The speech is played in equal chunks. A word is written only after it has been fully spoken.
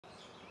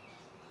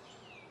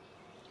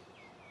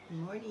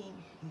Morning,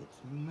 it's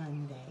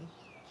Monday.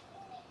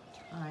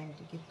 Time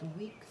to get the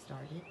week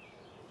started.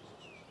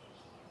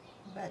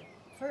 But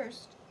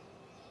first,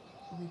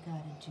 we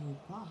gotta do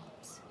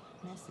Bob's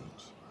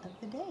message of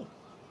the day.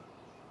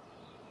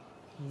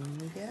 Here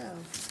you go.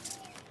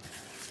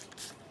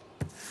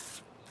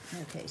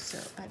 Okay, so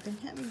I've been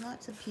having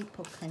lots of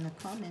people kind of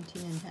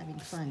commenting and having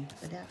fun,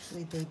 but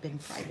actually they've been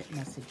private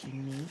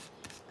messaging me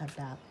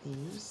about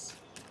these.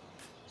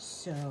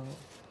 So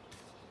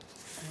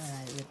what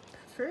I would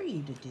prefer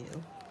you to do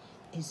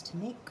is to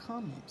make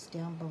comments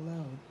down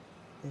below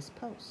this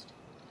post.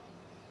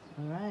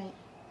 All right,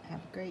 have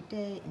a great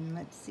day, and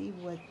let's see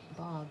what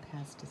Bob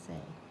has to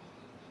say.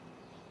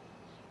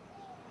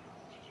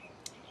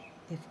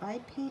 If I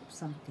paint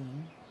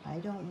something, I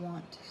don't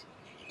want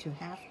to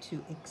have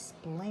to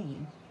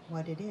explain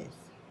what it is.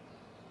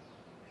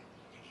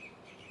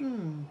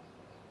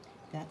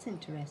 That's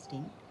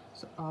interesting.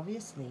 So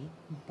obviously,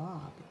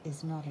 Bob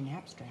is not an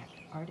abstract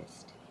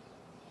artist.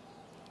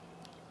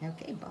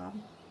 Okay, Bob,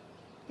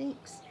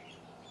 thanks.